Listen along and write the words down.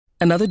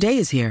Another day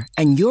is here,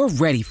 and you're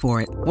ready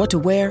for it. What to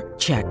wear?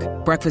 Check.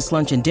 Breakfast,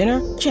 lunch, and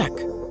dinner? Check.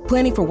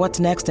 Planning for what's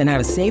next and how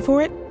to save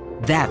for it?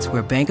 That's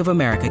where Bank of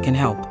America can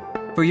help.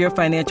 For your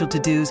financial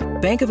to-dos,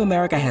 Bank of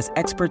America has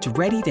experts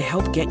ready to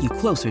help get you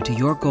closer to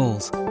your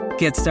goals.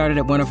 Get started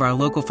at one of our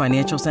local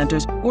financial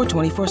centers or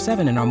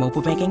 24/7 in our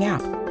mobile banking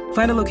app.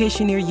 Find a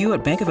location near you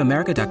at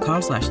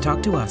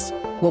bankofamerica.com/talktous.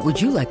 What would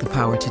you like the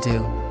power to do?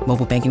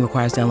 Mobile banking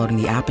requires downloading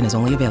the app and is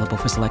only available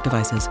for select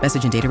devices.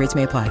 Message and data rates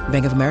may apply.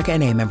 Bank of America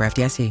N.A., member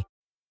FDIC.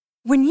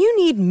 When you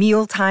need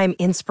mealtime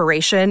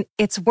inspiration,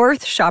 it's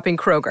worth shopping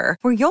Kroger,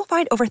 where you'll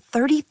find over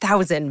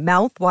 30,000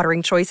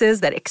 mouth-watering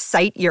choices that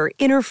excite your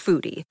inner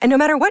foodie. And no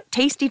matter what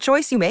tasty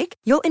choice you make,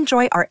 you'll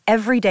enjoy our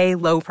everyday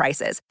low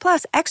prices,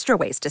 plus extra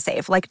ways to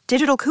save, like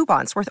digital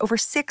coupons worth over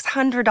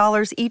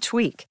 $600 each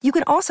week. You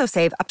can also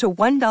save up to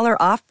 $1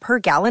 off per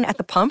gallon at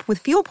the pump with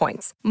fuel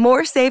points.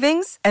 More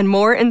savings and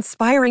more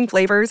inspiring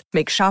flavors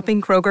make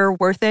shopping Kroger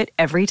worth it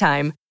every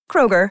time.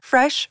 Kroger,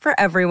 fresh for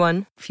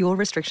everyone. Fuel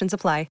restrictions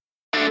apply.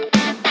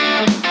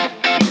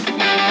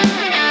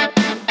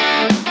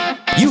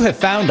 You have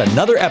found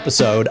another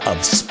episode of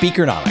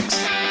Speakernomics,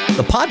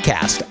 the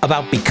podcast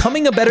about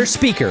becoming a better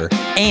speaker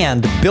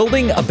and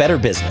building a better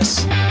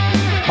business.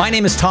 My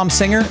name is Tom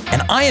Singer,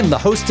 and I am the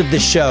host of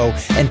this show.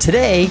 And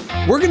today,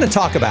 we're going to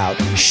talk about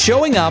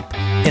showing up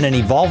in an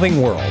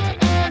evolving world.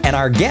 And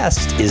our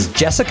guest is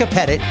Jessica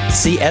Pettit,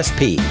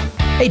 CSP.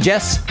 Hey,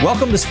 Jess,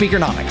 welcome to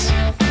Speakernomics.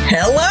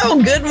 Hello,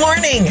 good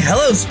morning.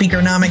 Hello,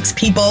 Speakernomics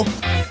people.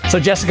 So,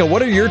 Jessica,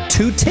 what are your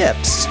 2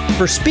 tips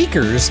for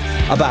speakers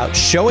about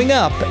showing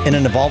up in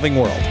an evolving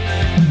world?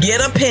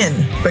 Get a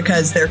pin,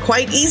 because they're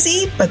quite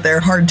easy, but they're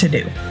hard to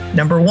do.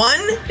 Number 1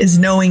 is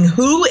knowing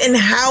who and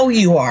how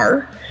you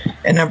are.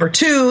 And number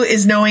 2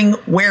 is knowing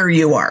where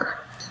you are.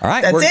 All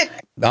right. That's it.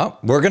 Well,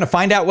 we're going to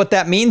find out what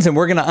that means, and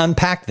we're going to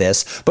unpack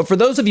this. But for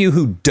those of you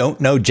who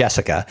don't know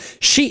Jessica,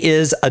 she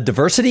is a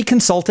diversity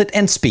consultant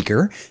and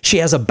speaker. She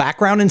has a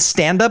background in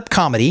stand-up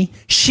comedy.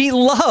 She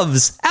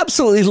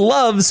absolutely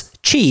loves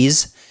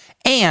cheese,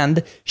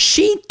 and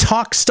she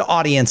talks to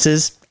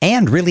audiences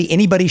and really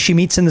anybody she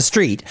meets in the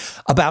street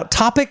about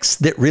topics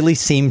that really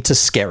seem to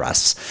scare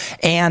us.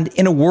 And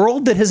in a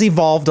world that has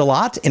evolved a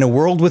lot, in a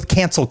world with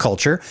cancel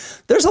culture,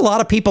 there's a lot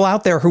of people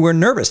out there who are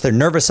nervous. They're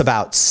nervous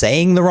about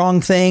saying the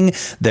wrong thing.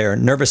 They're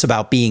nervous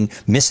about being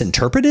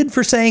misinterpreted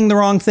for saying the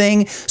wrong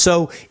thing.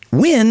 So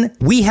when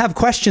we have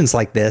questions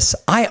like this,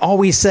 I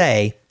always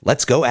say,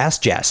 let's go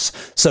ask Jess.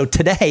 So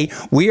today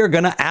we are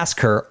going to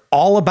ask her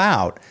all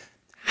about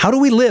how do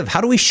we live?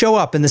 How do we show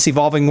up in this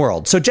evolving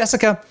world? So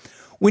Jessica,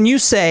 when you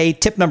say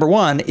tip number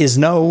 1 is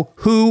know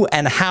who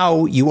and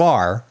how you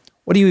are,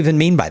 what do you even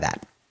mean by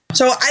that?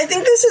 So I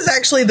think this is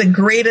actually the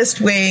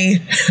greatest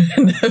way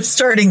of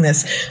starting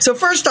this. So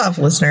first off,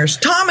 listeners,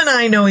 Tom and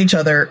I know each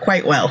other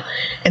quite well.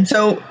 And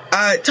so,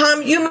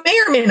 Tom, you may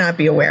or may not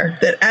be aware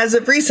that as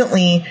of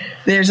recently,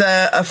 there's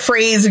a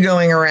phrase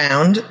going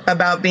around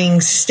about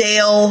being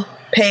stale,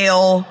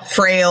 pale,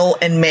 frail,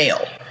 and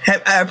male.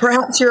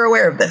 Perhaps you're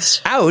aware of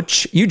this.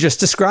 Ouch! You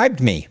just described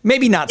me.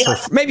 Maybe not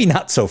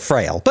so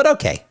frail, but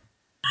okay.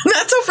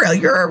 Not so frail.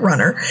 You're a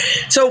runner.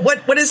 So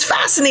what is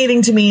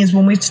fascinating to me is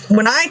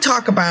when I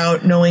talk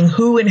about knowing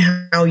who and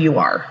how you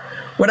are,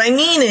 what I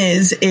mean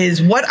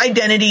is what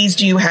identities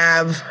do you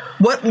have?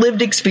 What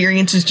lived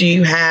experiences do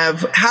you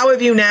have? How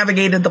have you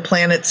navigated the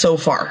planet so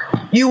far?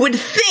 You would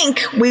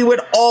think we would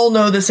all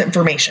know this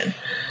information.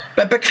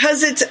 But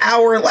because it's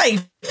our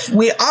life,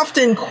 we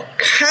often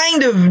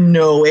kind of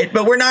know it,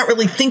 but we're not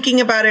really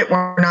thinking about it.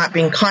 We're not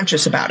being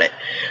conscious about it.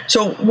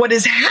 So what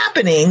is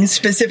happening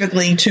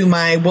specifically to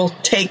we'll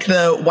take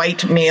the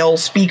white men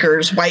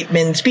speakers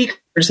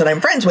that I'm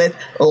friends with,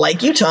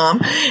 like you, Tom.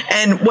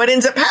 And what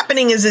ends up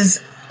happening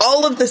is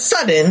all of the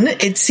sudden,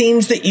 it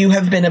seems that you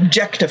have been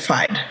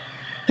objectified.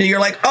 That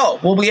you're like, oh,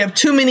 well, we have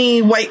too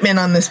many white men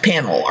on this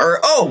panel, or,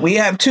 oh, we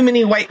have too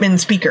many white men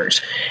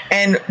speakers.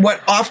 And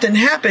what often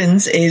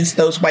happens is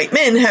those white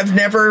men have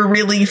never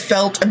really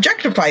felt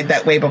objectified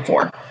that way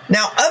before.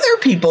 Now, other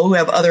people who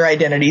have other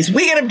identities,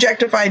 we get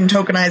objectified and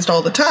tokenized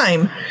all the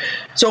time.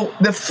 So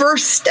the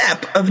first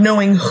step of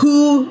knowing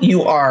who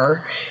you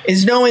are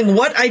is knowing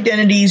what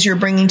identities you're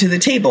bringing to the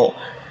table.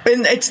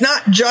 And it's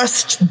not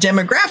just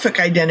demographic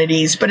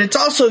identities, but it's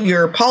also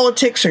your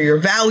politics or your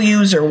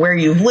values or where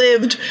you've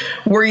lived.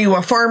 Were you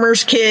a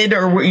farmer's kid,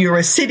 or were you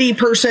a city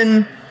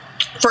person,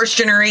 first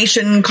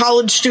generation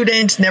college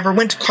student, never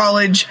went to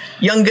college,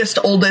 youngest,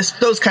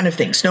 oldest, those kind of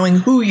things, knowing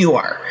who you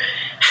are.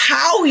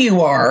 How you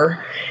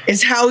are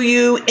is how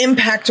you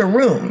impact a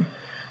room.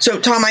 So,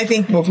 Tom, I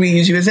think if we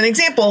use you as an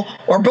example,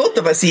 or both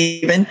of us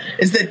even,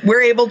 is that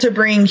we're able to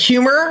bring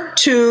humor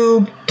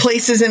to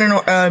places in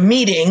a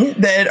meeting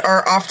that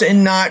are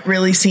often not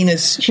really seen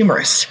as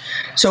humorous.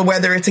 So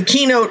whether it's a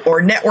keynote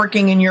or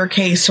networking in your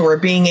case, or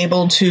being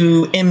able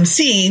to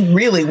MC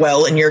really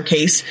well in your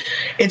case,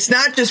 it's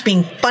not just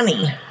being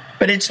funny,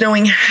 but it's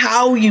knowing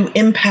how you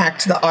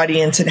impact the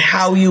audience and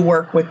how you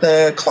work with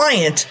the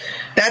client.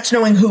 That's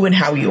knowing who and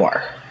how you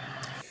are.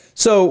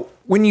 So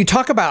when you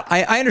talk about,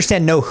 I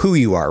understand know who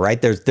you are,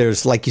 right?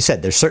 There's like you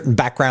said, there's certain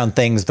background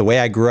things, the way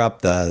I grew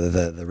up,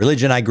 the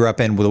religion I grew up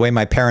in, the way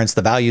my parents,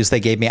 the values they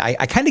gave me.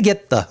 I kind of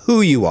get the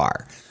who you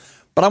are,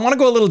 but I want to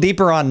go a little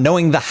deeper on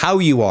knowing the how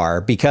you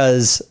are,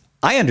 because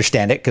I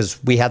understand it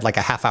because we had like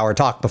a half-hour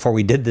talk before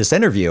we did this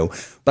interview.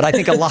 But I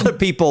think a lot of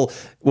people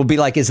will be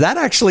like, is that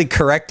actually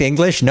correct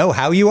English? Know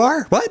how you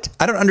are? What?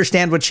 I don't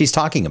understand what she's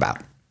talking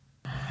about.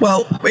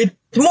 Well,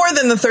 it's more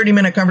than the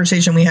 30-minute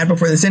conversation we had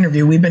before this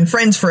interview. We've been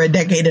friends for a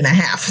decade and a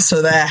half.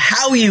 So the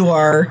how you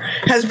are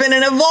has been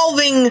an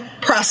evolving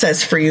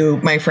process for you,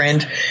 my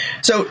friend.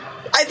 So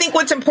I think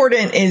what's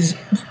important is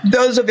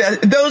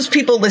those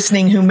people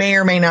listening who may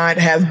or may not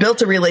have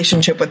built a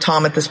relationship with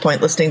Tom at this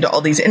point, listening to all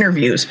these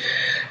interviews.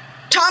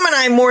 Tom and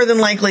I more than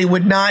likely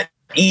would not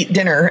eat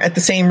dinner at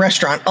the same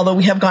restaurant, although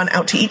we have gone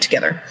out to eat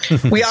together.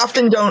 We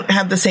often don't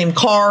have the same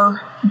car,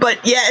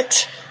 but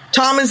yet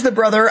Tom is the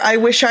brother I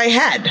wish I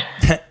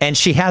had. And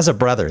she has a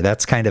brother.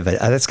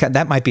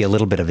 That might be a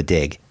little bit of a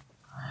dig.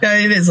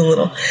 It is a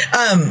little,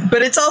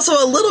 but it's also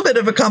a little bit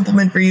of a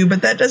compliment for you,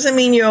 but that doesn't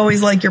mean you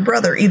always like your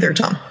brother either,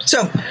 Tom.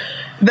 So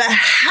the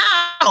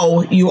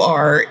how you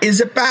are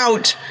is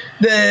about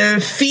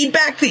the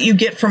feedback that you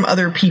get from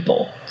other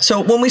people.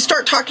 So when we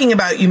start talking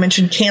about, you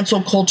mentioned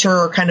cancel culture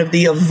or kind of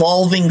the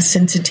evolving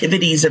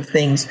sensitivities of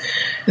things,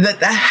 that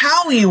the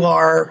how you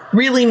are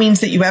really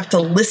means that you have to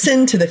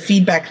listen to the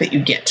feedback that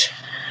you get.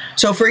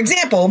 So, for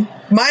example,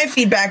 my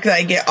feedback that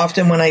I get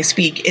often when I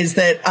speak is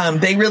that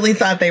they really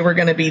thought they were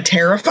going to be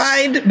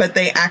terrified, but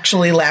they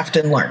actually laughed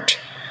and learned.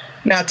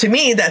 Now, to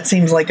me, that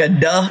seems like a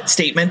duh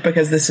statement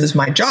because this is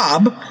my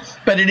job,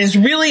 but it is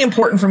really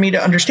important for me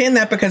to understand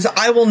that because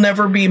I will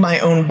never be my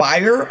own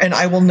buyer and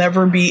I will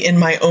never be in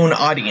my own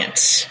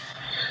audience.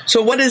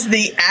 So what is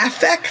the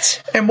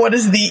affect and what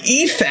is the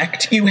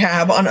effect you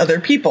have on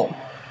other people?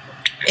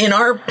 In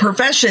our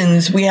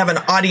professions, we have an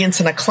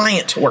audience and a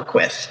client to work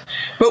with,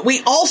 but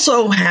we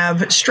also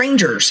have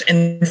strangers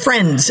and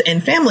friends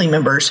and family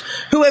members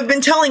who have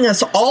been telling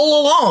us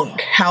all along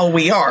how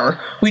we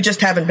are. We just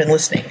haven't been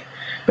listening.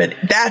 But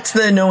that's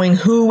the knowing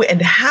who and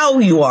how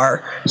you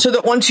are, so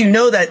that once you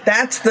know that,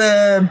 that's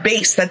the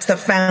base, that's the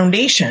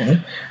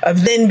foundation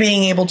of then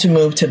being able to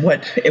move to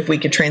what, if we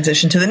could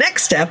transition to the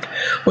next step,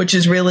 which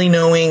is really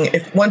knowing,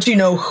 if once you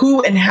know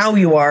who and how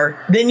you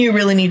are, then you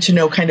really need to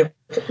know kind of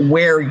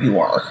where you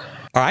are.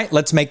 All right,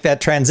 let's make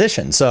that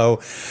transition. So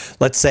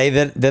let's say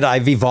that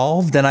I've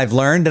evolved and I've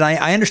learned and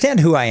I understand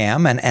who I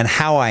am and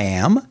how I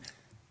am.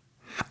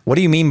 What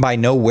do you mean by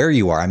know where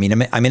you are? I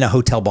mean, I'm in a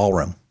hotel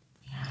ballroom.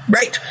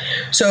 Right.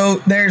 So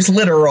there's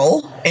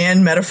literal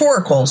and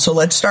metaphorical. So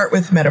let's start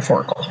with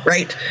metaphorical,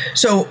 right?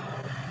 So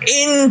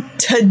in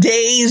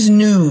today's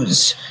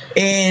news,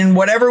 in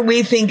whatever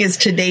we think is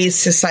today's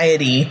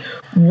society,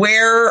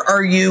 where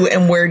are you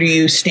and where do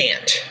you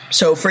stand?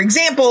 So, for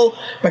example,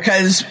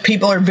 because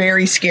people are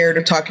very scared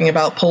of talking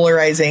about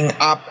polarizing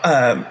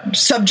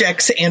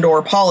subjects and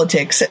or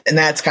politics, and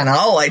that's kind of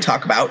all I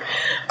talk about,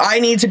 I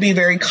need to be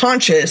very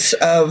conscious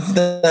of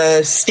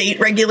the state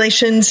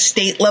regulations,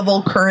 state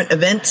level current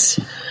events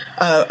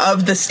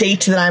of the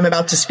state that I'm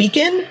about to speak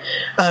in,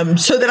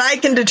 so that I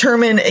can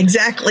determine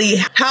exactly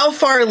how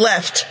far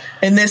left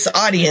in this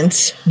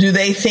audience do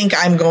they think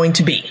I'm going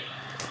to be.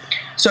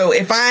 So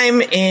if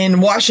I'm in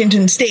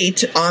Washington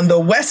State, on the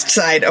west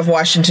side of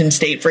Washington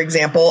State, for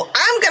example,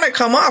 I'm going to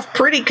come off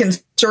pretty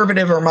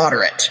conservative or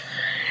moderate.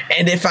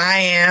 And if I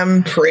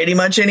am pretty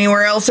much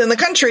anywhere else in the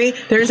country,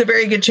 there's a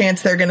very good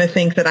chance they're going to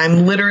think that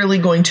I'm literally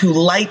going to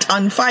light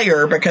on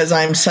fire because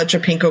I'm such a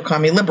pinko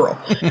commie liberal.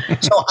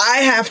 So I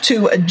have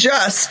to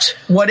adjust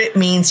what it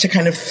means to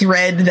kind of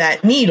thread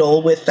that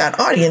needle with that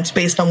audience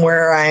based on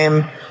where I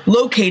am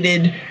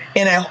located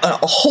in a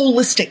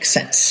holistic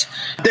sense.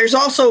 There's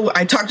also,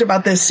 I talked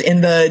about this in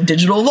the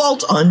Digital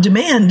Vault on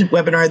Demand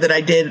webinar that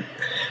I did,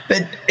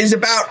 that is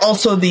about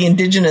also the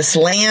indigenous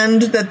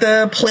land that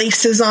the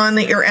place is on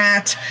that you're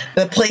at,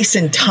 the place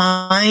in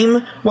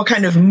time, what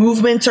kind of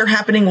movements are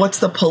happening, what's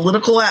the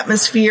political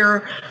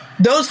atmosphere.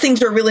 Those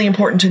things are really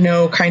important to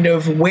know kind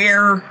of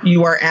where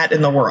you are at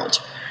in the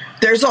world.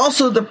 There's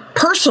also the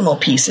personal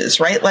pieces,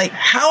 right? Like,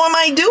 how am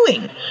I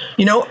doing?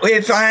 You know,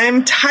 if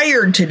I'm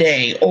tired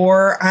today,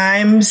 or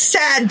I'm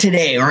sad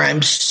today, or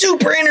I'm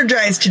super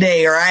energized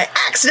today, or I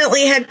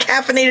accidentally had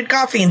caffeinated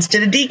coffee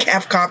instead of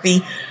decaf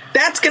coffee,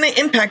 that's going to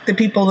impact the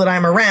people that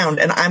I'm around,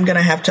 and I'm going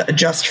to have to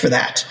adjust for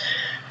that.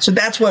 So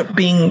that's what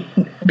being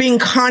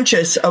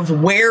conscious of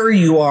where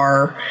you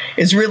are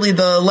is really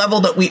the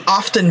level that we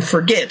often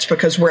forget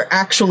because we're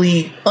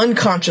actually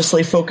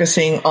unconsciously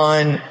focusing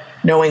on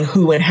knowing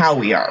who and how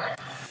we are.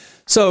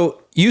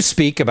 So you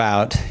speak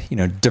about,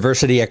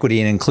 diversity, equity,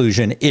 and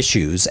inclusion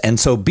issues. And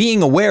so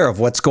being aware of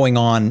what's going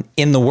on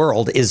in the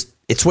world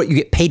it's what you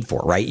get paid for,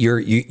 right?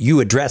 You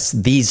address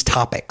these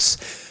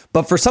topics.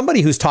 But for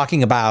somebody who's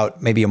talking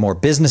about maybe a more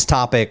business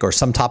topic or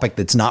some topic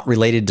that's not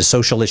related to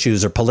social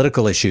issues or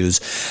political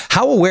issues,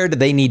 how aware do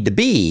they need to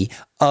be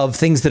of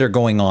things that are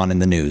going on in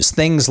the news?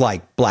 Things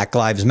like Black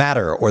Lives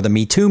Matter or the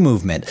Me Too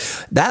movement.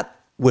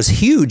 was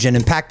huge and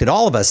impacted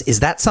all of us. Is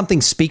that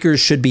something speakers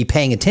should be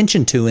paying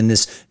attention to in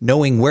this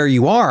knowing where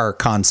you are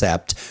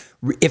concept?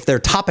 If their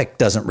topic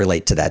doesn't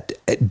relate to that,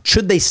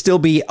 should they still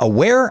be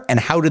aware, and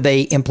how do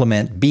they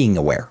implement being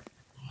aware?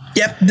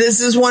 Yep.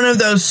 This is one of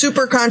those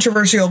super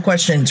controversial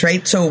questions,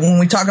 right? So when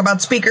we talk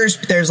about speakers,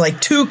 there's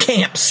like two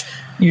camps.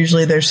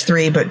 Usually there's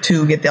three, but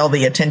two get all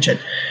the attention.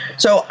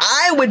 So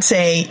I would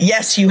say,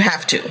 yes, you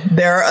have to.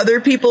 There are other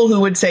people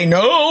who would say,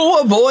 no,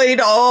 avoid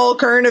all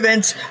current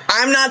events.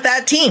 I'm not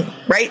that team,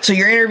 right? So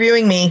you're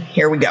interviewing me.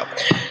 Here we go.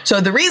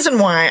 So the reason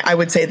why I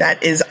would say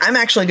that is I'm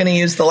actually going to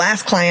use the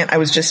last client I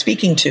was just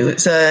speaking to.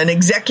 It's an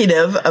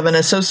executive of an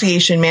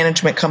association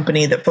management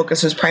company that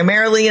focuses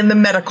primarily in the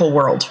medical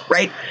world,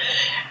 right?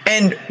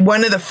 And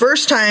one of the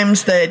first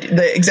times that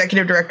the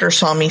executive director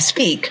saw me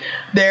speak,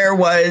 there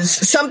was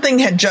something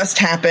had just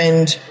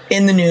happened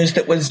in the news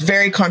that was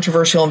very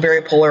controversial and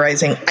very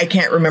polarizing. I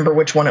can't remember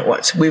which one it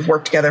was. We've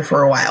worked together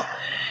for a while.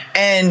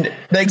 And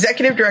the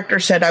executive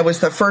director said I was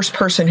the first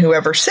person who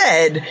ever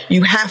said,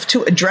 you have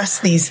to address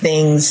these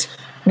things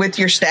with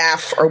your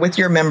staff or with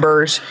your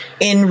members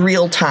in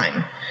real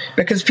time,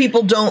 because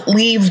people don't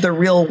leave the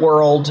real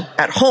world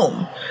at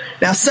home.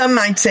 Now, some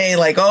might say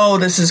like, oh,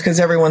 this is because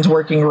everyone's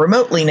working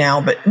remotely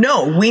now. But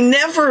no, we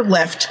never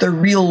left the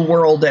real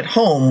world at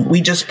home.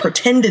 We just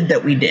pretended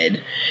that we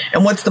did.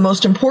 And what's the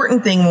most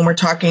important thing when we're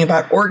talking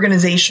about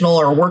organizational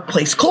or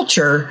workplace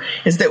culture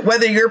is that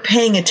whether you're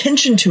paying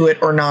attention to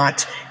it or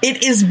not,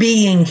 it is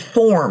being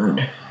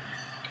formed.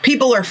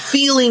 People are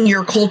feeling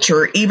your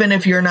culture even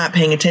if you're not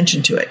paying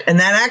attention to it. And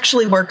that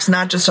actually works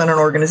not just on an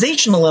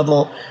organizational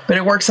level, but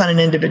it works on an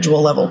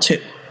individual level too.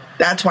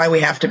 That's why we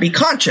have to be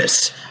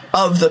conscious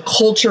of the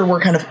culture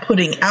we're kind of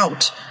putting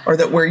out or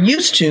that we're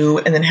used to,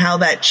 and then how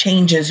that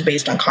changes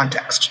based on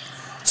context.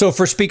 So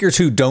for speakers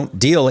who don't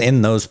deal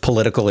in those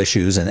political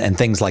issues and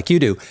things like you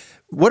do,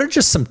 what are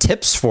just some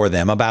tips for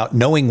them about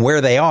knowing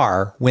where they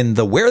are when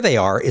the where they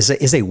are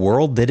is a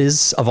world that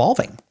is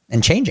evolving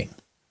and changing?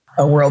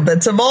 A world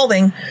that's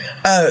evolving.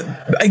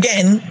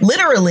 Again,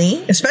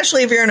 literally,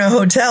 especially if you're in a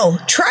hotel,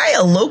 try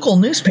a local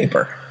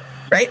newspaper,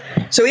 right?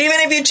 So even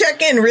if you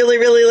check in really,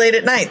 really late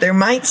at night, there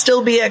might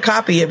still be a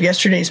copy of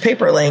yesterday's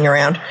paper laying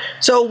around.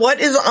 So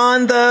what is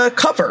on the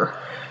cover?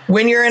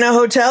 When you're in a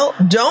hotel,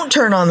 don't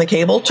turn on the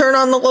cable, turn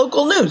on the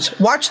local news.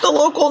 Watch the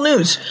local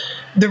news.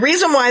 The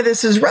reason why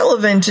this is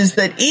relevant is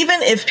that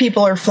even if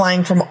people are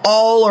flying from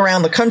all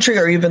around the country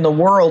or even the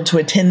world to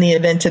attend the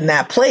event in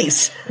that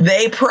place,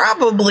 they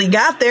probably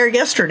got there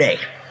yesterday.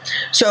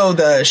 So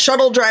the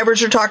shuttle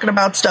drivers are talking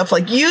about stuff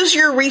like use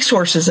your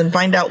resources and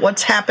find out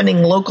what's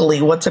happening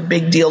locally, what's a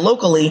big deal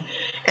locally.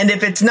 And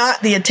if it's not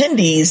the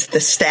attendees, the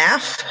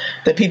staff,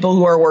 the people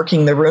who are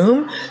working the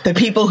room, the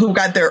people who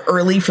got there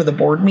early for the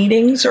board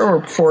meetings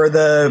or for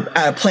the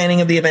planning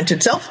of the event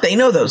itself, they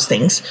know those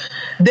things.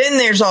 Then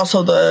there's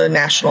also the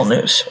national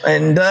news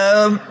and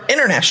the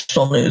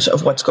international news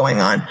of what's going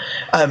on.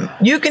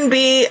 You can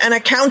be an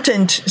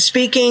accountant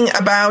speaking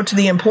about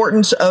the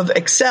importance of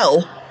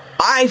Excel.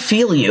 I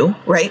feel you,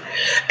 right?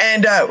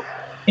 And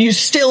you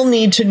still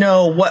need to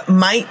know what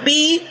might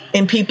be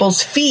in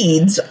people's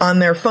feeds on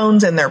their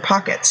phones and their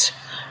pockets,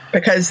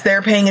 because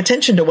they're paying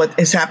attention to what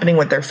is happening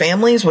with their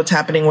families, what's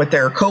happening with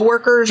their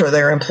coworkers or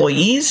their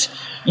employees.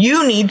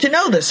 You need to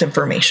know this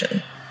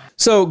information.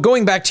 So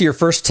going back to your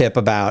first tip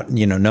about,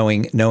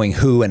 knowing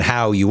who and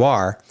how you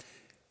are,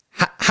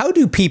 how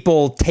do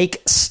people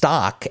take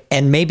stock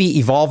and maybe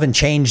evolve and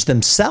change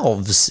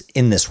themselves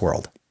in this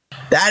world?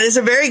 That is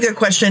a very good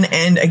question.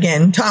 And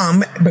again,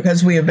 Tom,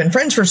 because we have been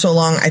friends for so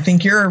long, I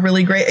think you're a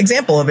really great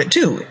example of it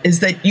too, is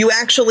that you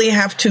actually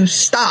have to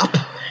stop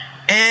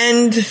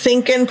and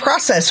think and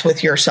process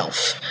with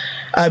yourself.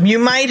 You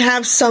might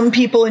have some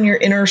people in your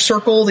inner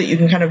circle that you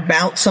can kind of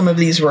bounce some of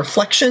these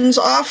reflections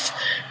off,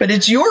 but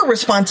it's your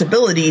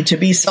responsibility to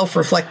be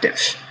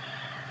self-reflective.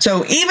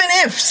 So even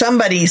if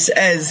somebody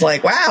says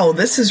like, wow,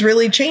 this has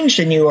really changed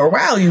in you, or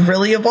wow, you've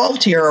really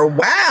evolved here, or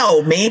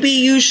wow, maybe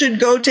you should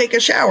go take a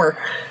shower.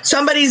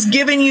 Somebody's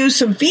given you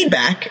some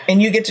feedback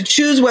and you get to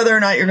choose whether or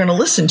not you're going to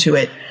listen to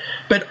it.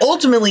 But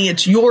ultimately,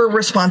 it's your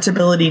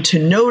responsibility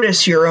to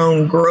notice your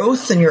own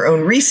growth and your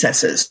own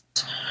recesses.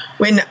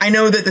 When I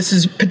know that this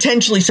is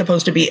potentially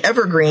supposed to be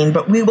evergreen,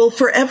 but we will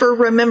forever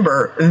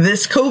remember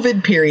this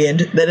COVID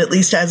period that at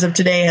least as of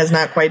today has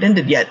not quite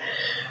ended yet.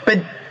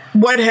 But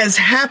what has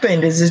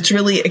happened is it's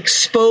really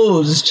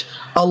exposed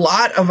a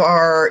lot of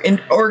our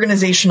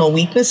organizational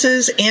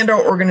weaknesses and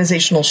our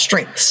organizational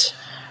strengths.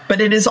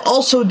 But it has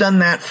also done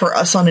that for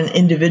us on an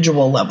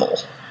individual level.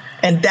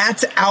 And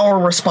that's our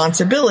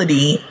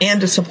responsibility, and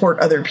to support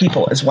other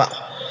people as well.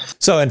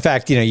 So, in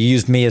fact, you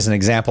used me as an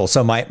example.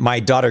 So my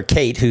daughter,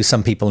 Kate, who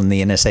some people in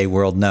the NSA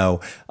world know,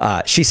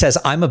 she says,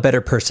 I'm a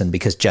better person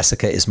because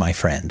Jessica is my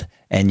friend.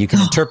 And you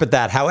can interpret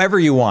that however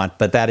you want,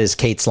 but that is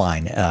Kate's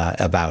line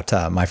about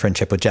my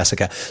friendship with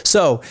Jessica.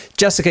 So,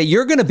 Jessica,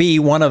 you're going to be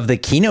one of the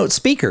keynote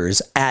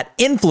speakers at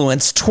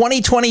Influence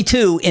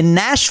 2022 in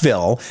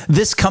Nashville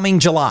this coming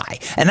July.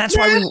 And that's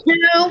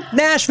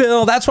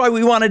Nashville. That's why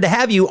we wanted to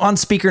have you on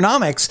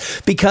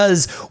Speakernomics,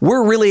 because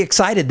we're really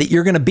excited that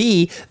you're going to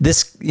be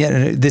this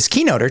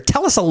keynoter.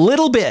 Tell us a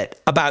little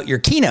bit about your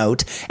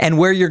keynote and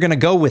where you're going to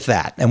go with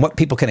that and what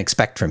people can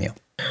expect from you.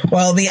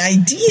 Well, the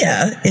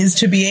idea is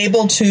to be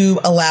able to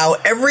allow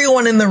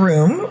everyone in the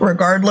room,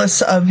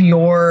 regardless of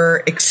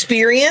your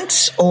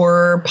experience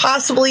or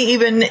possibly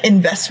even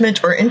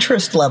investment or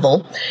interest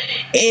level,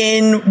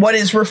 in what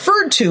is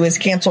referred to as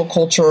cancel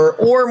culture,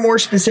 or more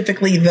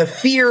specifically, the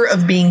fear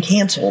of being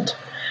canceled.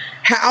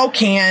 How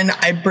can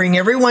I bring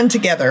everyone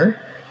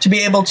together to be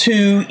able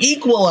to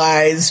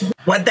equalize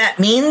what that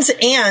means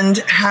and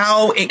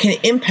how it can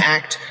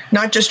impact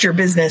not just your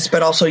business,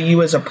 but also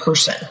you as a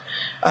person?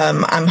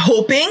 I'm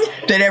hoping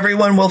that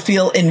everyone will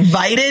feel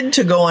invited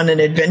to go on an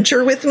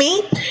adventure with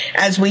me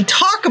as we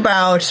talk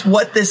about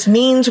what this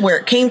means, where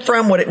it came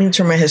from, what it means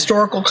from a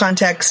historical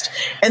context,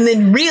 and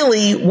then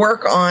really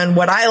work on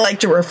what I like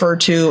to refer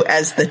to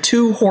as the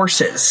two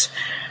horses.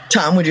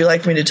 Tom, would you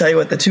like me to tell you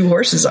what the two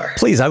horses are?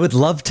 Please, I would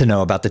love to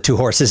know about the two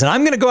horses. And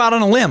I'm going to go out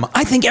on a limb.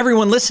 I think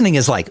everyone listening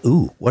is like,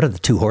 ooh, what are the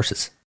two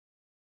horses?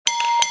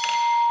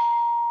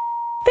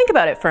 Think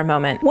about it for a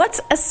moment. What's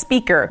a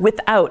speaker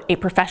without a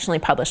professionally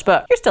published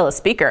book? You're still a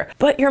speaker,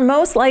 but you're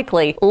most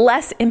likely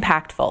less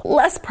impactful,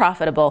 less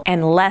profitable,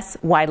 and less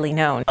widely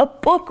known. A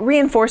book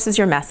reinforces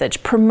your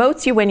message,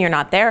 promotes you when you're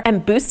not there,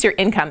 and boosts your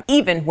income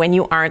even when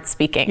you aren't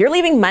speaking. You're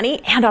leaving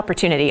money and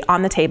opportunity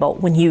on the table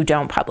when you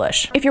don't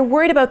publish. If you're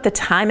worried about the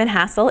time and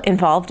hassle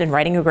involved in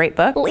writing a great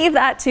book, leave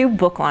that to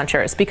book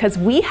launchers, because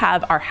we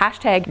have our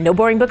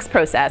 #NoBoringBooks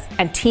process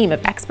and team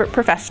of expert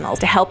professionals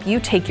to help you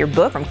take your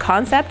book from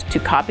concept to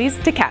copies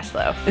to cash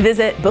flow.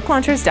 Visit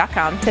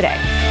booklaunchers.com today.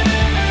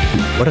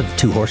 What are the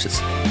two horses?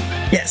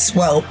 Yes,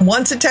 well,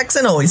 once a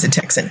Texan, always a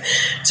Texan.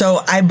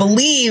 So I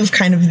believe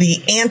kind of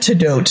the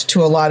antidote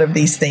to a lot of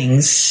these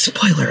things,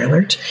 spoiler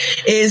alert,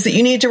 is that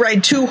you need to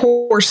ride two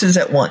horses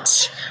at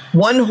once.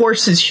 One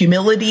horse is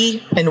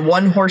humility and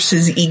one horse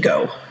is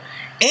ego.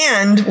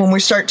 And when we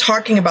start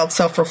talking about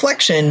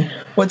self-reflection,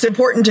 what's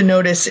important to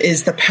notice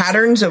is the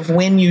patterns of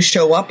when you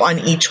show up on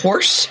each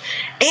horse,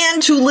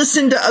 and to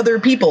listen to other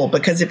people,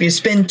 because if you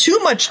spend too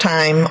much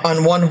time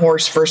on one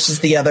horse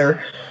versus the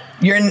other,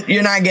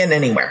 you're not getting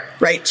anywhere,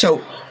 right? So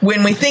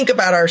when we think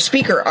about our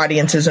speaker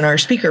audiences and our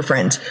speaker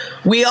friends,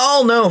 we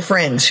all know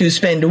friends who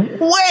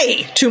spend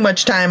way too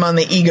much time on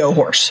the ego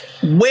horse.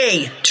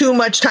 Way too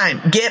much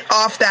time. Get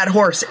off that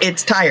horse.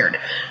 It's tired.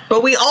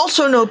 But we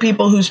also know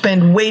people who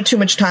spend way too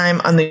much time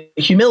on the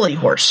humility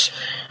horse.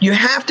 You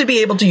have to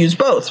be able to use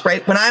both,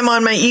 right? When I'm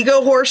on my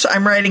ego horse,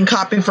 I'm writing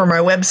copy for my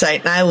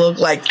website and I look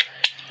like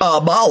a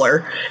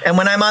baller. And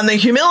when I'm on the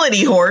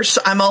humility horse,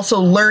 I'm also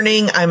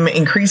learning. I'm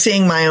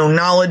increasing my own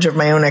knowledge of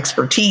my own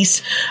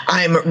expertise.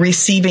 I'm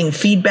receiving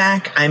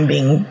feedback. I'm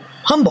being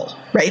humble,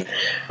 right?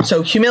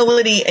 So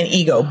humility and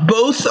ego,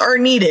 both are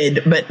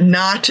needed, but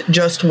not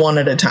just one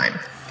at a time.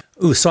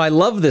 Ooh, so I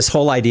love this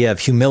whole idea of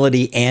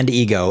humility and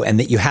ego, and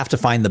that you have to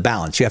find the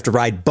balance. You have to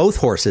ride both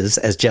horses,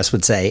 as Jess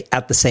would say,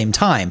 at the same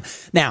time.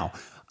 Now,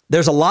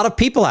 there's a lot of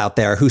people out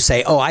there who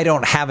say, oh, I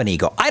don't have an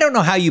ego. I don't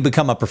know how you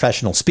become a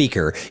professional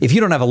speaker if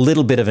you don't have a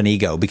little bit of an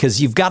ego, because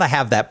you've got to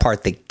have that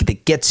part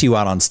that gets you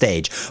out on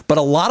stage. But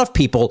a lot of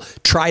people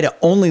try to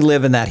only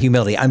live in that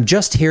humility. I'm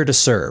just here to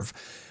serve.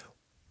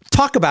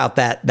 Talk about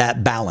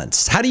that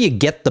balance. How do you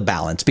get the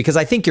balance? Because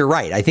I think you're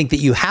right. I think that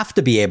you have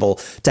to be able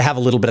to have a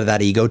little bit of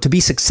that ego to be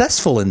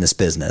successful in this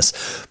business.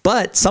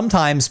 But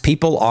sometimes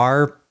people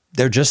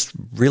they're just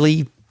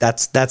really...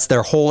 That's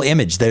their whole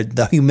image.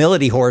 The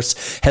humility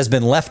horse has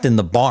been left in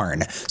the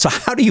barn. So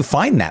how do you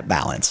find that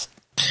balance?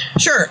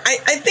 Sure.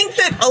 I think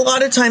that a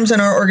lot of times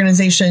in our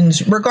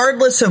organizations,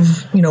 regardless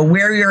of,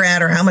 where you're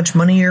at or how much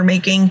money you're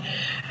making,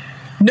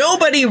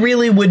 nobody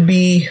really would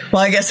be,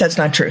 well, I guess that's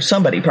not true.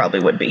 Somebody probably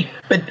would be.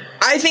 But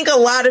I think a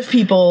lot of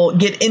people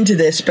get into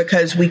this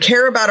because we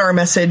care about our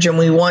message and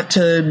we want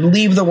to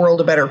leave the world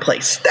a better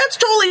place. That's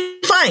totally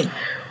fine.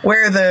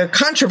 Where the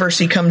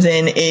controversy comes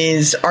in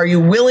is, are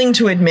you willing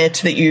to admit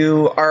that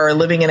you are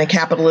living in a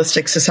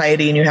capitalistic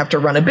society and you have to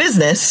run a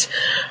business,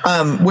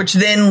 which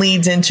then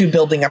leads into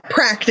building a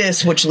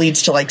practice, which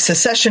leads to like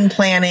succession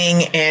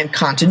planning and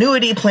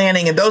continuity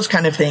planning and those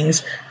kind of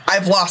things.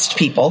 I've lost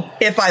people.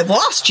 If I've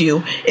lost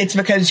you, it's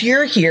because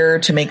you're here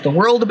to make the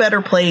world a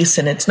better place,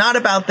 and it's not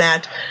about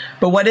that.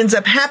 But what ends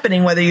up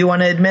happening, whether you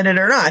want to admit it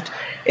or not,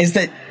 is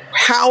that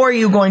how are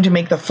you going to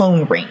make the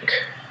phone ring?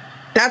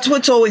 That's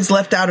what's always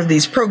left out of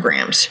these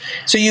programs.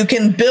 So you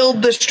can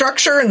build the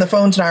structure and the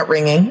phone's not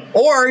ringing,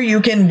 or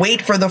you can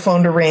wait for the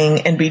phone to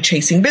ring and be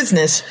chasing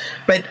business.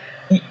 But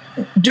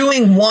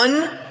doing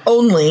one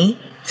only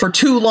for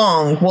too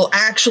long will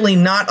actually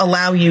not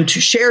allow you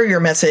to share your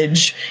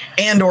message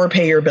and or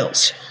pay your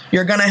bills.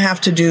 You're going to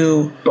have to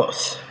do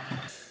both.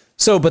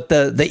 So, but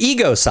the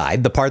ego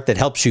side, the part that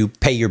helps you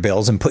pay your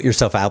bills and put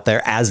yourself out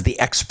there as the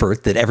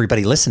expert that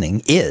everybody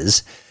listening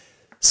is,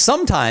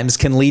 sometimes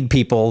can lead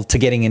people to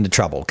getting into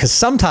trouble. Because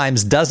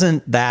sometimes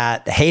doesn't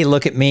that, hey,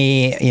 look at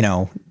me,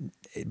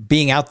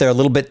 being out there a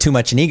little bit too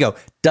much in ego,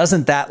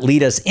 doesn't that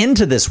lead us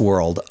into this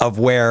world of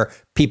where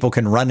people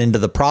can run into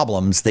the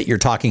problems that you're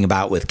talking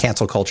about with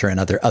cancel culture and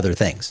other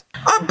things?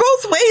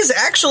 Both ways,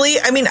 actually.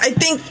 I mean, I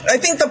think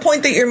the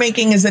point that you're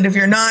making is that if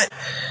you're not,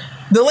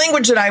 the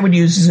language that I would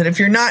use is that if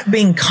you're not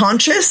being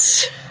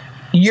conscious,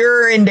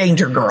 you're in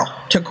danger, girl,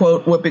 to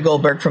quote Whoopi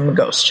Goldberg from The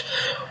Ghost.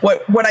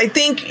 What I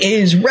think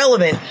is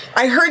relevant,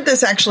 I heard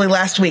this actually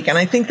last week, and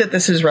I think that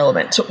this is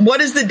relevant. So what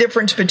is the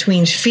difference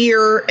between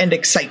fear and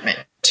excitement?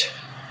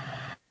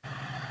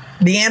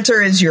 The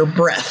answer is your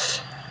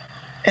breath.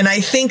 And I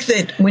think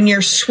that when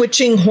you're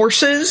switching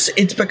horses,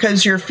 it's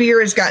because your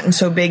fear has gotten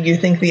so big you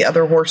think the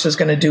other horse is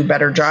going to do a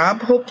better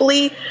job,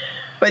 hopefully.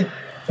 But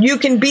you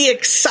can be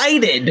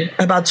excited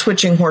about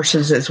switching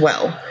horses as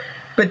well.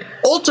 But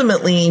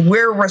ultimately,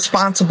 we're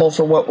responsible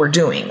for what we're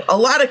doing. A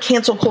lot of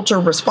cancel culture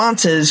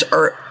responses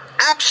are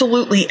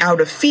absolutely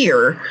out of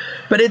fear,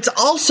 but it's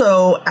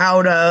also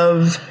out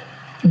of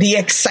the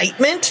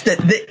excitement that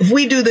if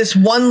we do this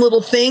one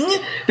little thing,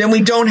 then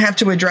we don't have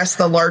to address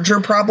the larger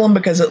problem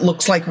because it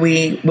looks like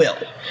we will.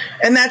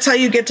 And that's how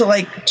you get to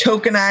like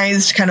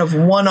tokenized kind of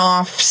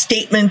one-off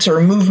statements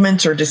or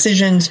movements or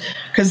decisions,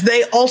 because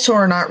they also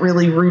are not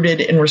really rooted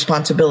in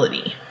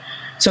responsibility.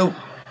 So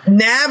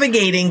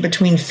navigating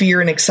between fear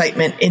and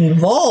excitement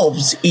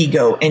involves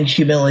ego and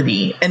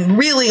humility. And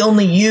really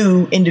only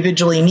you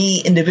individually,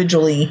 me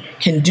individually,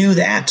 can do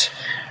that.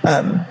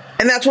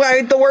 And that's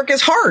why the work is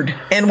hard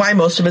and why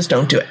most of us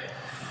don't do it.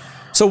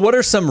 So what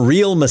are some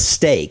real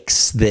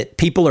mistakes that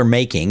people are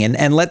making?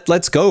 And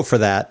let's go for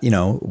that,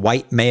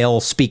 white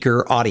male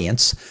speaker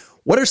audience.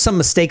 What are some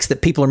mistakes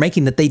that people are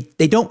making that they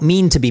don't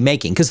mean to be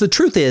making? Because the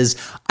truth is,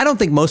 I don't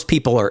think most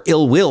people are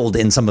ill-willed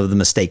in some of the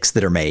mistakes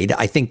that are made.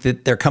 I think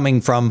that they're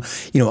coming from,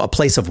 a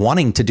place of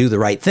wanting to do the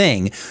right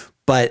thing,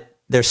 but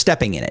they're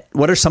stepping in it.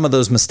 What are some of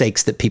those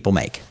mistakes that people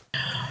make?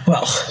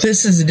 Well,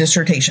 this is a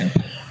dissertation.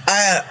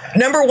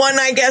 Number one,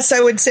 I guess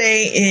I would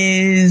say,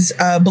 is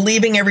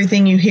believing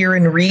everything you hear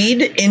and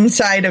read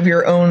inside of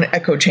your own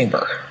echo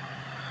chamber.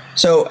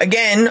 So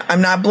again,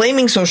 I'm not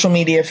blaming social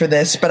media for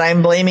this, but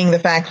I'm blaming the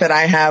fact that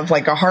I have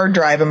like a hard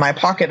drive in my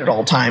pocket at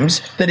all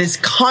times that is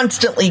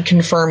constantly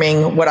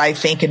confirming what I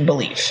think and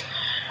believe.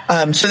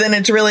 So then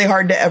it's really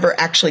hard to ever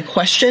actually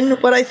question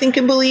what I think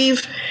and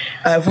believe.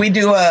 If we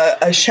do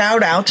a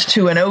shout out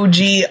to an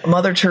OG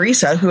Mother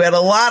Teresa who had a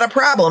lot of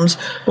problems,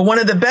 but one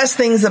of the best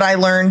things that I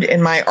learned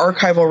in my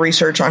archival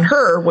research on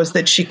her was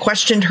that she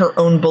questioned her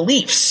own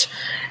beliefs.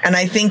 And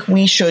I think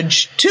we should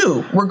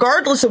too,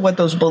 regardless of what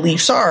those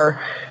beliefs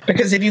are,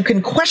 because if you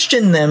can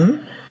question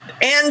them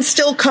and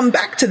still come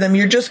back to them,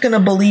 you're just going to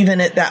believe in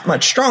it that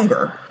much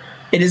stronger.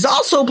 It is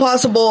also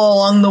possible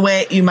along the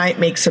way you might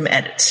make some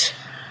edits.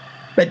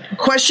 But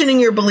questioning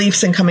your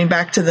beliefs and coming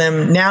back to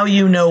them, now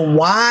you know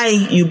why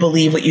you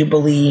believe what you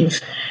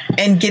believe.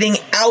 And getting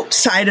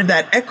outside of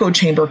that echo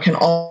chamber can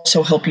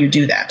also help you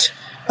do that.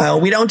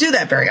 We don't do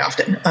that very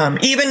often.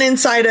 Even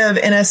inside of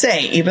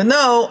NSA, even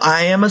though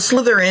I am a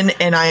Slytherin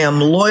and I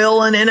am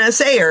loyal and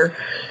NSAer,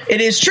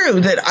 it is true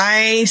that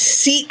I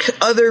seek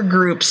other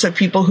groups of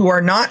people who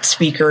are not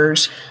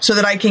speakers so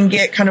that I can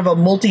get kind of a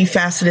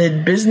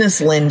multifaceted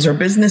business lens or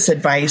business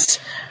advice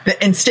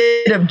that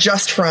instead of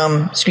just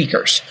from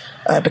speakers.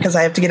 Because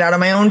I have to get out of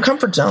my own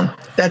comfort zone.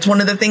 That's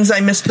one of the things I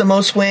missed the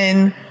most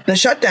when the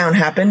shutdown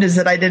happened, is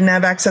that I didn't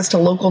have access to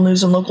local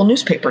news and local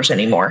newspapers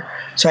anymore.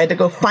 So I had to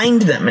go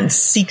find them and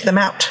seek them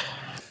out.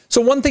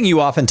 So one thing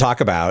you often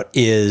talk about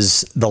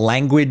is the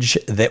language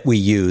that we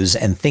use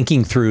and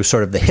thinking through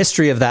sort of the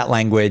history of that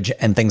language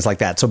and things like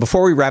that. So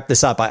before we wrap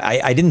this up,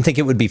 I didn't think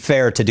it would be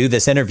fair to do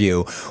this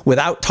interview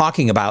without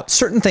talking about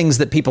certain things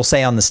that people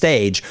say on the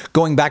stage.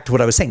 Going back to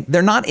what I was saying,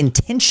 they're not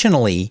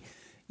intentionally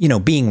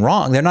being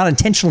wrong. They're not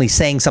intentionally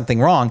saying something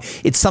wrong.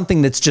 It's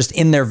something that's just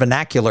in their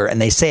vernacular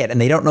and they say it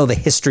and they don't know the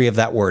history of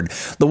that word.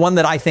 The one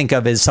that I think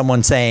of is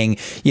someone saying,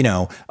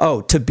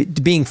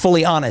 being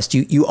fully honest,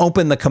 you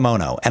open the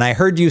kimono. And I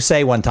heard you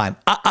say one time,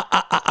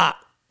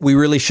 we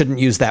really shouldn't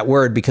use that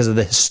word because of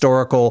the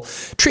historical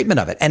treatment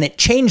of it. And it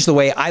changed the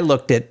way I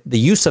looked at the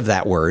use of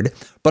that word.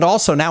 But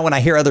also now when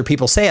I hear other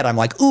people say it, I'm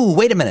like, ooh,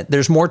 wait a minute,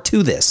 there's more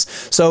to this.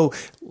 So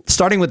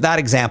starting with that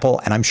example,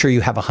 and I'm sure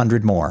you have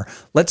 100 more,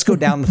 let's go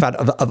down the path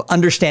of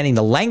understanding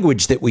the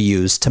language that we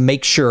use to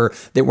make sure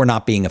that we're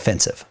not being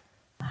offensive.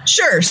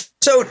 Sure.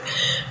 So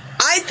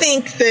I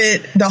think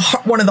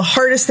that one of the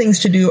hardest things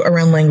to do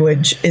around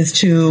language is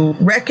to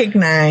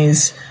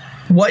recognize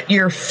what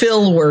your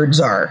fill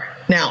words are.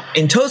 Now,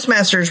 in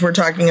Toastmasters, we're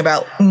talking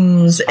about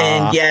ums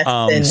and yes.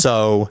 And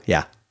so,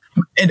 yeah.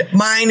 And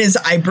mine is,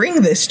 I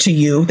bring this to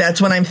you. That's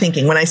what I'm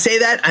thinking. When I say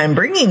that, I'm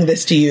bringing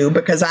this to you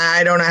because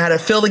I don't know how to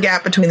fill the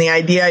gap between the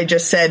idea I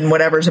just said and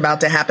whatever's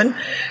about to happen.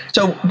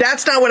 So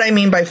that's not what I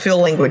mean by fill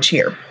language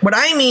here. What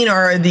I mean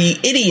are the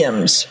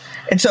idioms.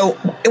 And so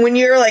when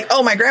you're like,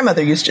 oh, my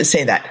grandmother used to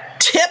say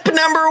that. Tip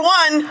number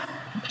one,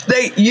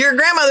 your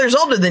grandmother's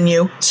older than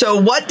you.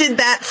 So what did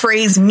that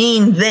phrase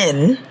mean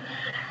then?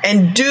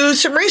 And do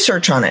some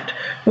research on it.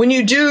 When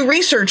you do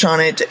research on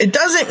it, it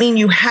doesn't mean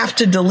you have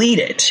to delete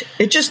it.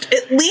 It just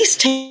at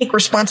least take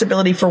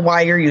responsibility for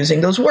why you're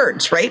using those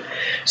words, right?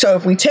 So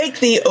if we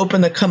take the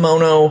open the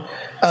kimono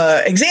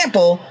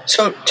example,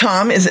 so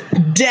Tom is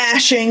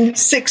dashing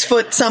 6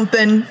 foot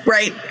something,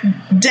 right?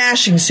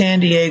 Dashing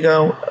San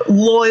Diego,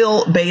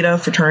 loyal Beta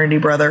fraternity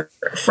brother,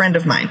 friend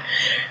of mine.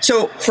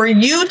 So for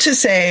you to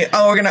say,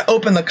 oh, we're going to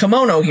open the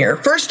kimono here.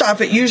 First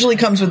off, it usually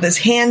comes with this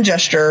hand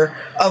gesture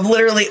of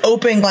literally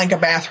opening like a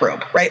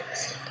bathrobe, right?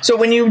 So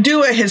when you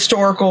do a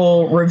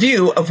historical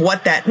review of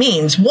what that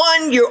means,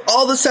 one, you're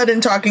all of a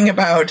sudden talking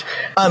about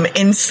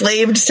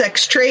enslaved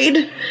sex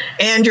trade,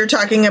 and you're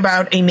talking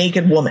about a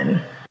naked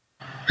woman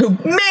who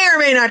may or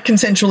may not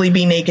consensually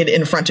be naked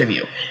in front of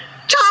you.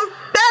 Tom,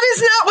 that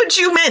is not what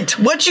you meant.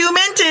 What you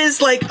meant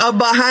is like a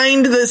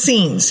behind the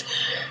scenes.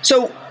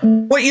 So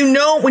when you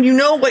know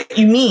what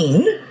you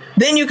mean,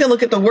 then you can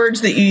look at the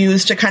words that you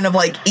use to kind of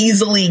like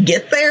easily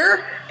get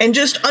there and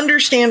just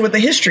understand what the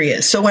history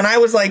is. So when I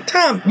was like,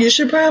 Tom, you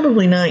should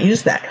probably not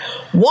use that.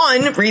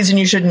 One reason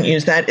you shouldn't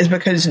use that is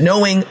because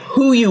knowing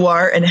who you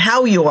are and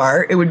how you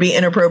are, it would be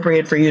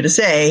inappropriate for you to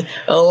say,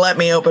 let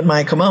me open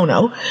my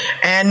kimono.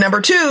 And number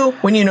two,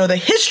 when you know the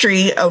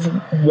history of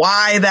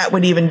why that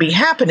would even be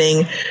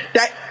happening,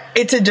 that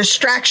it's a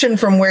distraction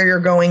from where you're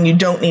going. You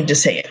don't need to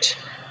say it.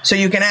 So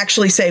you can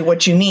actually say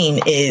what you mean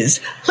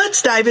is,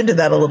 let's dive into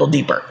that a little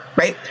deeper,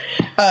 right?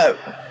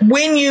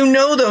 When you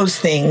know those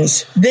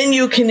things, then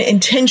you can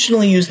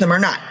intentionally use them or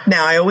not.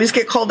 Now, I always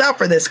get called out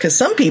for this because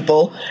some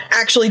people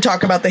actually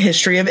talk about the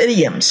history of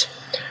idioms.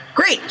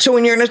 Great. So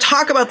when you're going to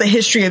talk about the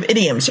history of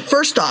idioms,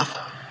 first off,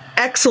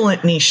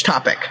 excellent niche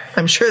topic.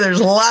 I'm sure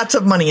there's lots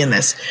of money in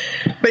this.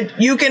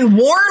 But you can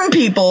warn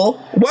people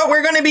what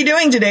we're going to be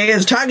doing today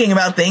is talking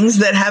about things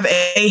that have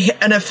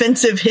an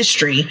offensive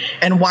history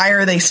and why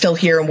are they still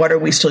here and what are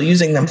we still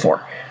using them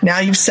for. Now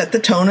you've set the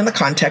tone and the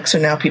context, so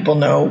now people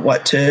know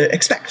what to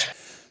expect.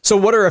 So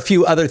what are a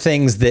few other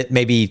things that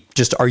maybe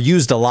just are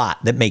used a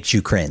lot that makes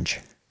you cringe?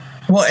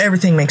 Well,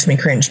 everything makes me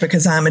cringe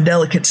because I'm a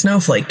delicate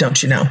snowflake,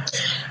 don't you know?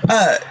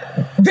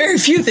 Very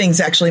few things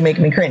actually make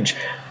me cringe.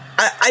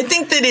 I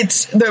think that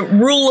it's the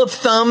rule of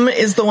thumb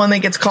is the one that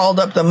gets called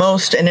up the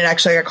most, and it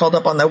actually got called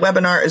up on the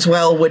webinar as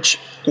well, which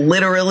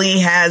literally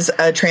has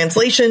a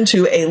translation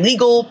to a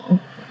legal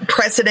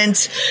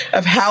precedent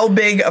of how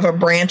big of a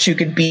branch you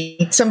could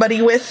beat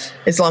somebody with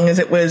as long as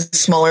it was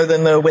smaller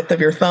than the width of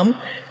your thumb.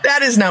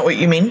 That is not what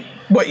you mean.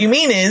 What you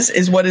mean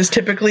is what is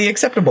typically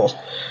acceptable.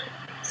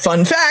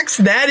 Fun facts,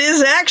 that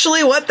is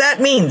actually what that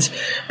means.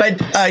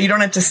 But you don't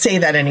have to say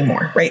that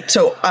anymore, right?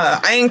 So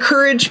I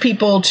encourage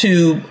people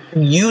to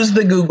use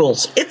the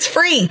Googles. It's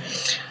free.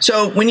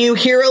 So when you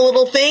hear a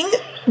little thing,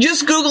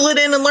 just Google it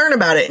in and learn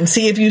about it and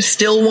see if you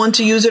still want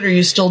to use it or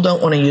you still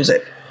don't want to use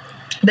it.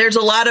 There's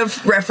a lot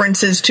of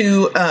references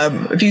to,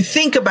 if you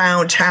think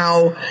about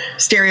how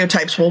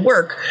stereotypes will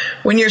work,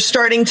 when you're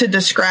starting to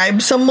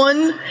describe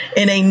someone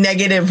in a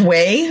negative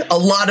way, a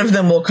lot of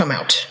them will come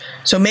out.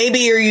 So maybe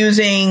you're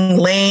using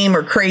lame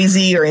or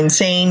crazy or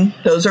insane.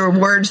 Those are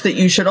words that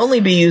you should only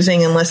be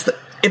using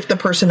if the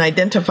person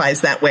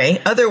identifies that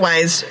way.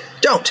 Otherwise,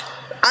 don't.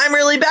 I'm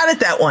really bad at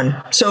that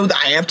one. So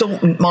I have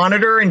to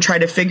monitor and try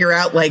to figure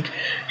out, like,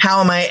 how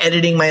am I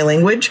editing my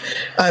language?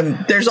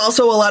 There's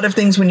also a lot of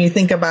things when you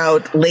think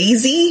about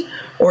lazy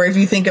or if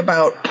you think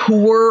about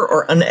poor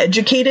or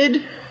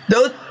uneducated.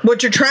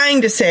 What you're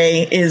trying to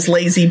say is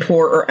lazy,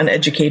 poor, or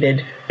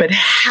uneducated. But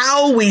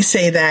how we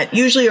say that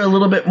usually are a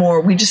little bit more,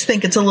 we just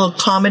think it's a little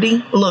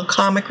comedy, a little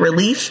comic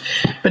relief,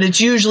 but it's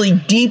usually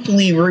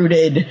deeply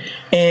rooted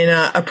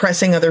in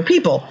oppressing other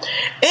people.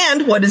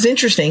 And what is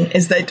interesting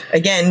is that,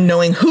 again,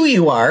 knowing who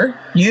you are,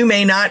 you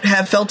may not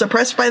have felt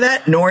oppressed by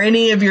that, nor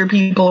any of your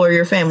people or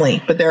your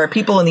family, but there are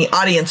people in the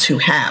audience who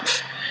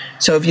have.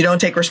 So if you don't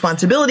take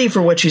responsibility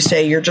for what you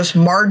say, you're just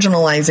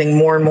marginalizing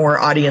more and more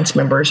audience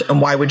members. And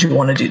why would you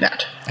want to do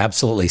that?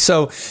 Absolutely.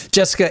 So,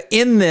 Jessica,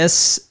 in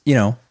this,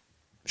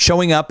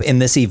 showing up in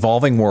this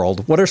evolving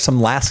world, what are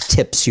some last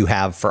tips you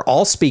have for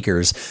all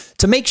speakers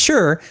to make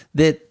sure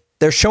that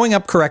they're showing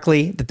up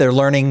correctly, that they're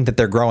learning, that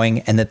they're growing,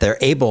 and that they're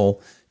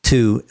able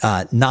to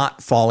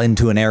not fall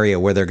into an area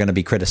where they're going to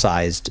be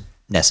criticized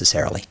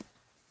necessarily?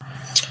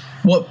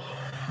 Well,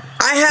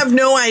 I have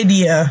no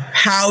idea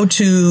how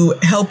to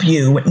help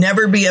you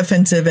never be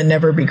offensive and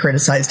never be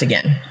criticized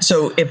again.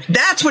 So if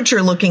that's what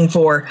you're looking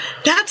for,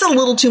 that's a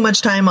little too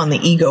much time on the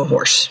ego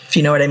horse, if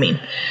you know what I mean.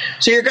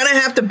 So you're going to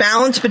have to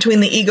balance between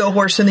the ego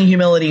horse and the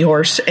humility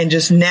horse and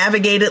just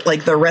navigate it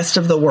like the rest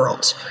of the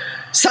world.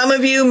 Some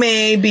of you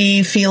may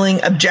be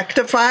feeling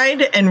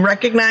objectified and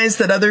recognize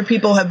that other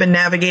people have been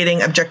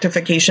navigating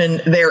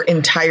objectification their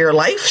entire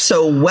life.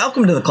 So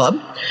welcome to the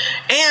club.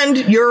 And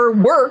your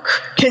work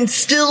can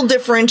still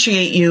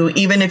differentiate you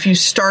even if you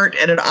start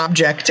at an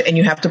object and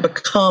you have to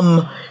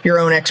become your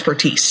own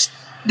expertise.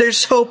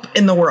 There's hope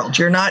in the world.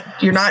 You're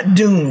not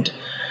doomed.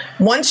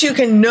 Once you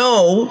can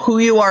know who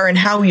you are and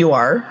how you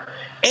are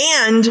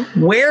and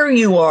where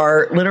you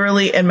are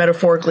literally and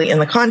metaphorically in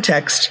the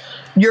context,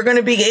 you're going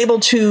to be able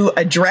to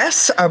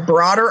address a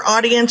broader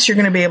audience. You're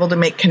going to be able to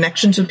make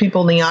connections with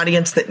people in the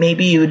audience that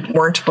maybe you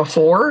weren't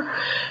before.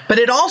 But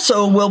it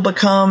also will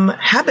become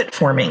habit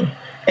forming.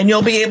 And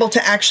you'll be able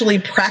to actually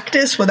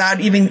practice without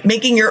even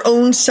making your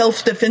own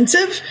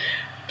self-defensive.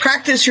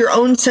 Practice your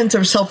own sense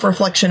of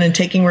self-reflection and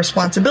taking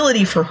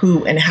responsibility for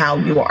who and how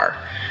you are.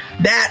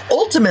 That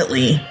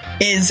ultimately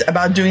is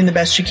about doing the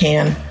best you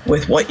can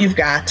with what you've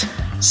got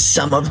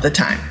some of the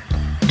time.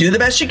 Do the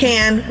best you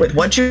can with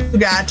what you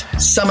got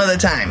some of the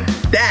time.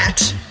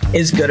 That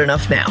is good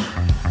enough now.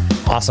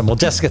 Awesome. Well,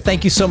 Jessica,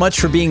 thank you so much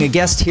for being a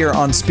guest here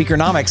on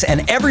Speakernomics.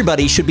 And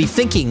everybody should be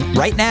thinking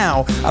right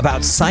now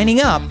about signing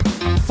up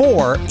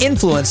for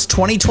Influence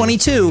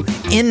 2022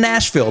 in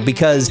Nashville,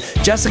 because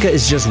Jessica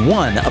is just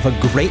one of a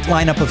great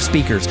lineup of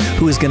speakers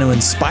who is going to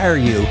inspire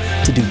you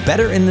to do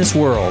better in this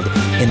world,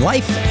 in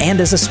life and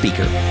as a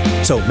speaker.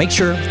 So make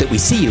sure that we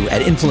see you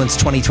at Influence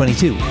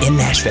 2022 in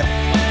Nashville.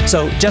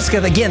 So,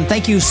 Jessica, again,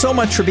 thank you so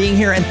much for being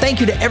here, and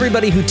thank you to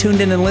everybody who tuned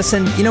in and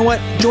listened. You know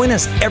what? Join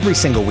us every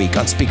single week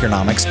on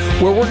Speakernomics,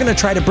 where we're going to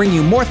try to bring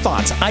you more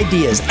thoughts,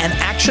 ideas, and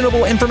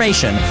actionable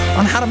information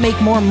on how to make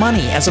more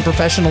money as a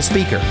professional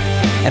speaker.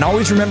 And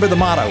always remember the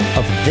motto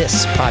of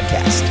this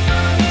podcast: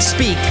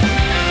 speak,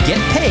 get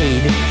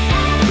paid,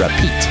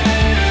 repeat.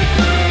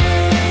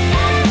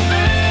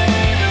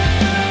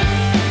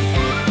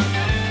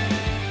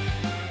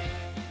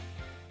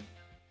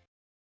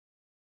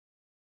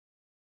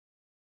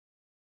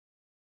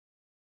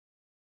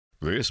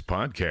 This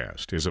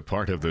podcast is a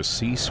part of the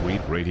C-Suite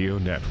Radio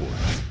Network.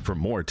 For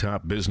more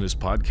top business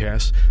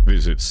podcasts,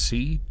 visit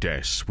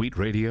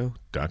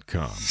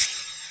c-suiteradio.com.